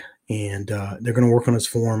back, and they're going to work on his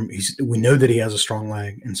form. We know that he has a strong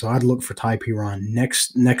leg, and so I'd look for Ty P. Ryan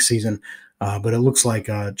next season. But it looks like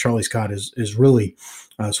Charlie Scott is really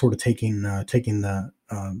sort of taking the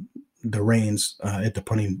reins at the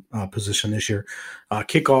punting position this year.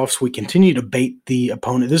 Kickoffs, we continue to bait the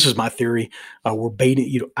opponent. This is my theory. We're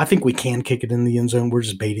baiting. I think we can kick it in the end zone. We're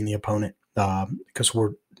just baiting the opponent because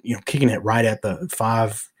we're kicking it right at the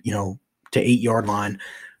 5 to 8 yard line,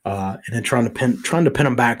 and then trying to pin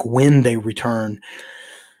them back when they return.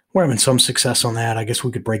 We're having some success on that. I guess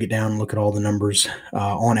we could break it down and look at all the numbers.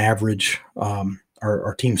 On average,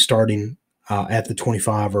 our team starting at the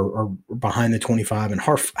 25 or behind the 25, and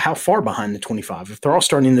how far behind the 25. If they're all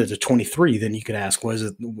starting at the 23, then you could ask,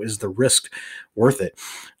 is the risk worth it?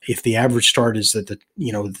 If the average start is at the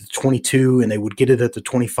 22 and they would get it at the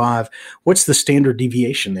 25, what's the standard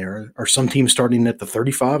deviation there? Are some teams starting at the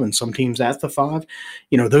 35 and some teams at the 5?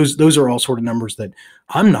 Those are all sort of numbers that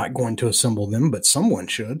I'm not going to assemble them, but someone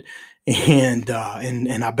should. And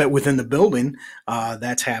I bet within the building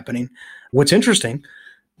that's happening. What's interesting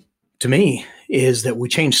to me is that we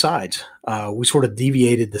changed sides. We sort of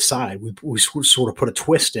deviated the side. We sort of put a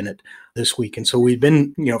twist in it this week. And so we've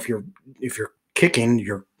been, if you're kicking,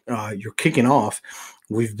 you're kicking off.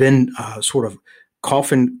 We've been sort of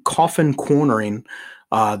coffin cornering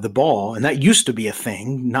the ball, and that used to be a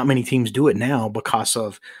thing. Not many teams do it now because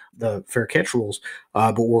of the fair catch rules.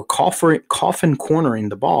 But we're coffin cornering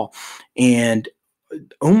the ball, and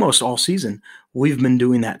almost all season we've been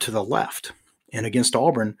doing that to the left. And against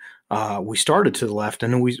Auburn, we started to the left,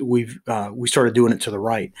 and then we started doing it to the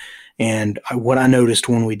right. And what I noticed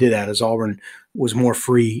when we did that is Auburn was more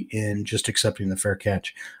free in just accepting the fair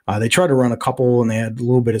catch. They tried to run a couple, and they had a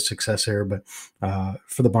little bit of success there, but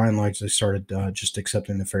for the by and large, they started just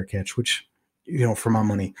accepting the fair catch, which, for my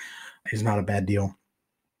money, is not a bad deal.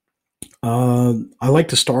 I like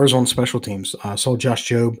the stars on special teams. I saw Josh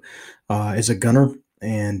Jobe as a gunner.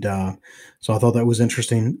 And so I thought that was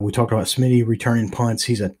interesting. We talked about Smitty returning punts.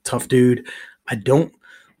 He's a tough dude. I don't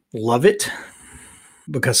love it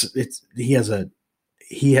because he has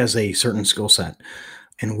a certain skill set,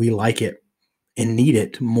 and we like it and need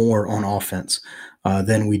it more on offense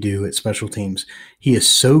than we do at special teams. He is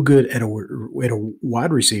so good at a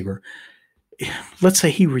wide receiver. Let's say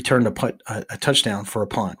he returned a touchdown for a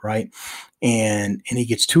punt, right? And he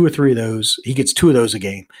gets 2 or 3 of those. He gets 2 of those a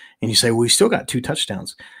game. And you say, well, he still got 2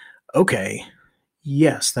 touchdowns. Okay,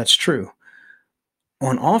 yes, that's true.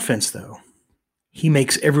 On offense, though, he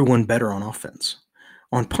makes everyone better on offense.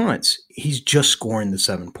 On punts, he's just scoring the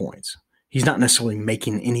 7 points. He's not necessarily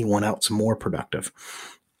making anyone else more productive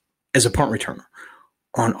as a punt returner.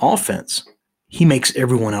 On offense, he makes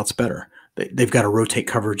everyone else better. They've got to rotate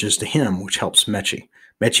coverages to him, which helps Mechie.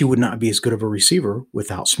 Mechie would not be as good of a receiver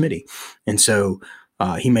without Smitty. And so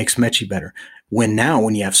he makes Mechie better. When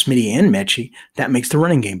you have Smitty and Mechie, that makes the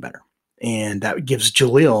running game better. And that gives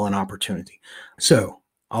Jaleel an opportunity. So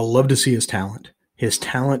I love to see his talent. His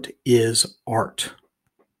talent is art.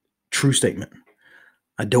 True statement.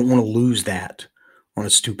 I don't want to lose that on a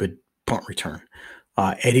stupid punt return.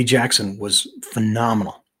 Eddie Jackson was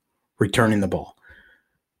phenomenal returning the ball.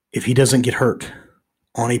 If he doesn't get hurt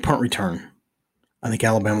on a punt return, I think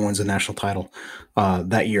Alabama wins the national title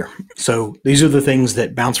that year. So these are the things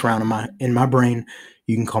that bounce around in my brain.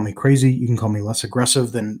 You can call me crazy. You can call me less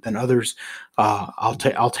aggressive than others. I'll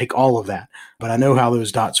take all of that. But I know how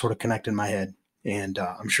those dots sort of connect in my head, and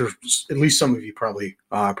I'm sure at least some of you probably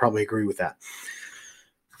agree with that.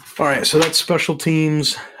 All right, so that's special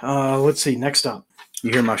teams. Let's see. Next up,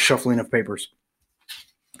 you hear my shuffling of papers.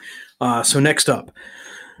 So next up.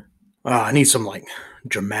 I need some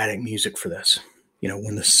dramatic music for this.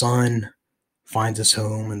 When the sun finds its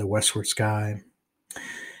home in the westward sky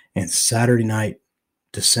and Saturday night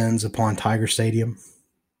descends upon Tiger Stadium,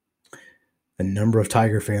 a number of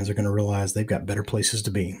Tiger fans are going to realize they've got better places to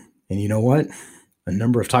be. And you know what? A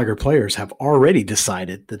number of Tiger players have already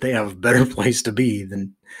decided that they have a better place to be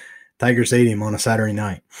than Tiger Stadium on a Saturday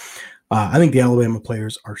night. I think the Alabama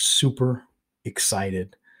players are super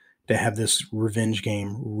excited to have this revenge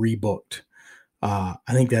game rebooked. I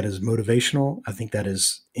think that is motivational. I think that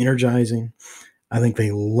is energizing. I think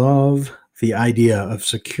they love the idea of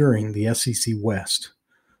securing the SEC West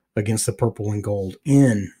against the purple and gold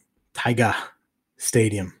in Tiger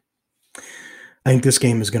Stadium. I think this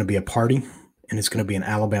game is going to be a party, and it's going to be an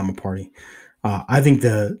Alabama party. I think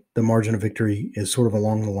the margin of victory is sort of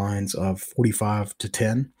along the lines of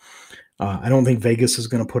 45-10. I don't think Vegas is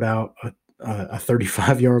going to put out a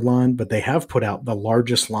 35-yard line, but they have put out the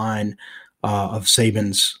largest line of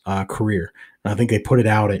Saban's career. And I think they put it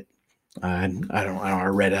out at I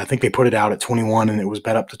read it. I think they put it out at 21, and it was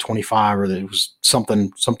bet up to 25, or it was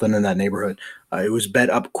something in that neighborhood. It was bet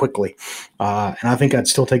up quickly, and I think I'd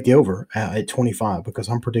still take the over at 25 because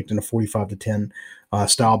I'm predicting a 45-10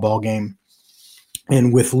 style ball game.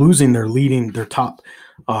 And with losing their top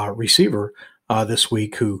receiver this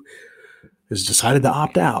week, who has decided to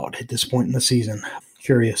opt out at this point in the season,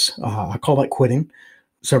 curious. I call that quitting.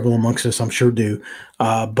 Several amongst us, I'm sure, do.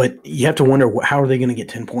 But you have to wonder, how are they going to get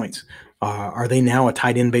 10 points? Are they now a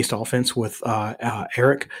tight end-based offense with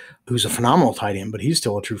Eric, who's a phenomenal tight end, but he's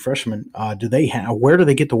still a true freshman? Where do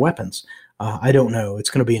they get the weapons? I don't know.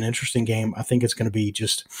 It's going to be an interesting game. I think it's going to be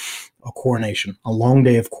just a coronation, a long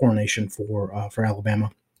day of coronation for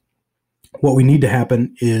Alabama. What we need to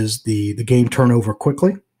happen is the game turn over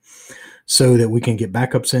quickly, so that we can get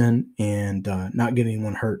backups in and not get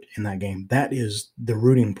anyone hurt in that game. That is the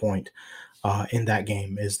rooting point in that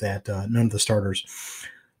game, is that none of the starters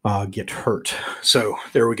get hurt. So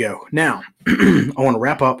there we go. Now, I want to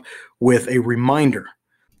wrap up with a reminder.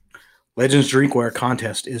 Legends Drinkware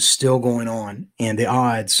contest is still going on, and the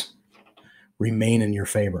odds remain in your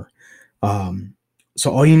favor. So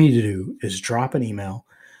all you need to do is drop an email.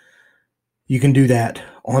 You can do that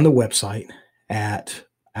on the website at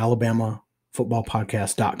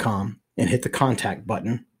alabamafootballpodcast.com and hit the contact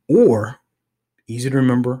button, or easy to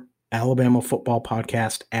remember,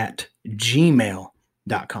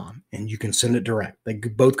 alabamafootballpodcast@gmail.com, and you can send it direct. They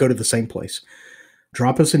both go to the same place.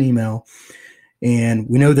 Drop us an email, and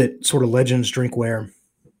we know that sort of Legends Drinkware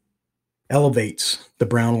elevates the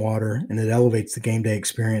brown water and it elevates the game day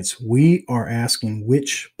experience. We are asking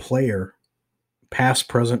which player, past,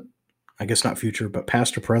 present, I guess not future, but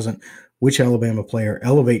past or present, which Alabama player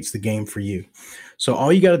elevates the game for you. So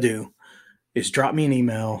all you got to do is drop me an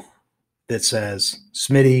email that says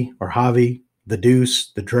Smitty or Javi, the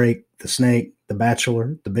Deuce, the Drake, the Snake, the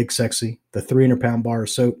Bachelor, the Big Sexy, the 300-pound bar of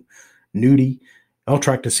soap, Nudie, El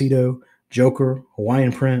Tractocito, Joker,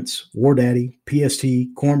 Hawaiian Prince, War Daddy,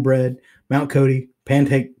 PST, Cornbread, Mount Cody,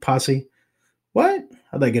 Pancake Posse. What?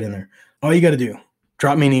 How'd that get in there? All you got to do,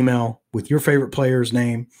 drop me an email with your favorite player's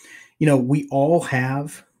name. You know, we all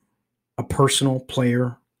have a personal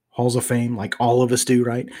player halls of fame, like all of us do,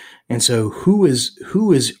 right? And so who is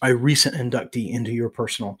a recent inductee into your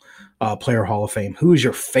personal player hall of fame? Who is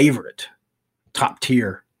your favorite top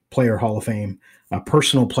tier player hall of fame,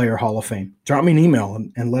 personal player hall of fame? Drop me an email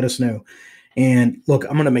and let us know. And look,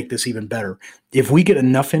 I'm going to make this even better. If we get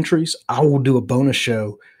enough entries, I will do a bonus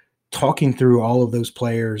show talking through all of those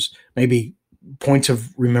players, maybe points of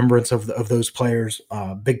remembrance of those players,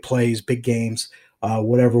 big plays, big games,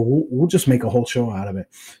 whatever. We'll just make a whole show out of it.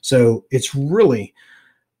 So it's really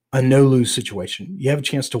a no-lose situation. You have a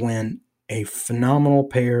chance to win a phenomenal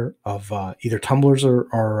pair of either tumblers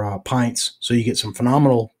or pints. So you get some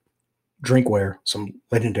phenomenal drinkware, some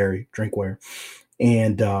legendary drinkware,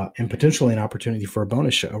 and potentially an opportunity for a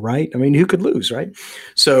bonus show, right? I mean, who could lose, right?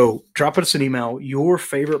 So drop us an email, your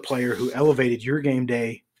favorite player who elevated your game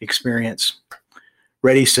day experience.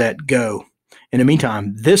 Ready, set, go. In the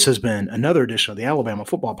meantime, this has been another edition of the Alabama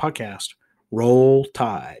Football Podcast. Roll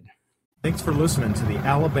Tide. Thanks for listening to the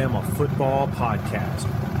Alabama Football Podcast.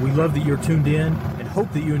 We love that you're tuned in and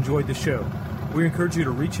hope that you enjoyed the show. We encourage you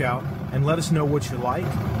to reach out and let us know what you like,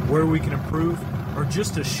 where we can improve, or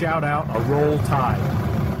just to shout out a Roll Tide.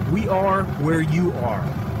 We are where you are.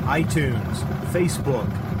 iTunes, Facebook,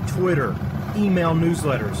 Twitter, email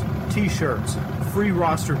newsletters, t-shirts, free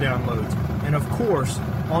roster downloads, and of course,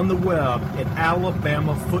 on the web at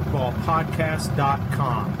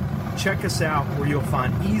alabamafootballpodcast.com. Check us out where you'll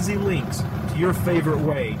find easy links to your favorite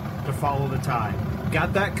way to follow the Tide.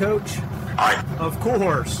 Got that, Coach? Aye. Of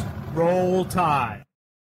course. Roll Tide.